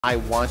I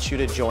want you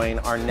to join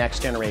our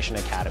Next Generation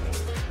Academy.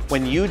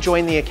 When you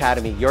join the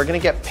Academy, you're going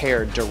to get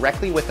paired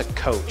directly with a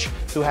coach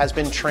who has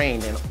been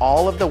trained in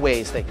all of the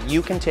ways that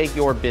you can take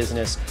your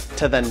business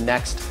to the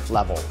next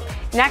level.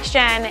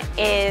 NextGen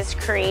is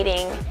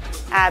creating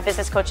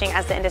business coaching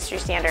as the industry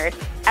standard.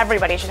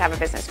 Everybody should have a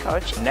business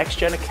coach.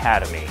 NextGen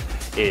Academy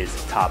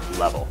is top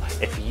level.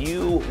 If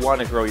you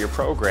want to grow your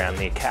program,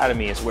 the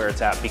Academy is where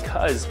it's at,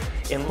 because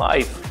in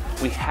life,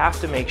 we have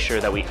to make sure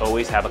that we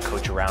always have a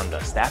coach around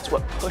us. That's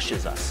what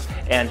pushes us.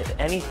 And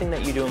anything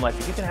that you do in life,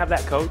 if you can have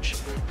that coach,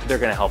 they're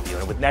going to help you.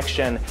 And with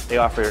NextGen, they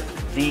offer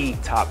the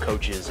top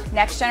coaches.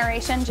 Next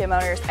Generation Gym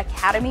Owners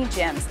Academy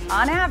gyms,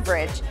 on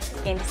average,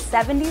 gained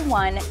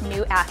 71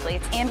 new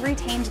athletes and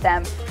retained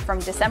them from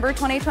December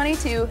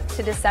 2022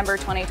 to December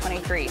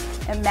 2023.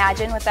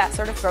 Imagine what that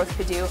sort of growth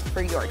could do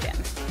for your gym.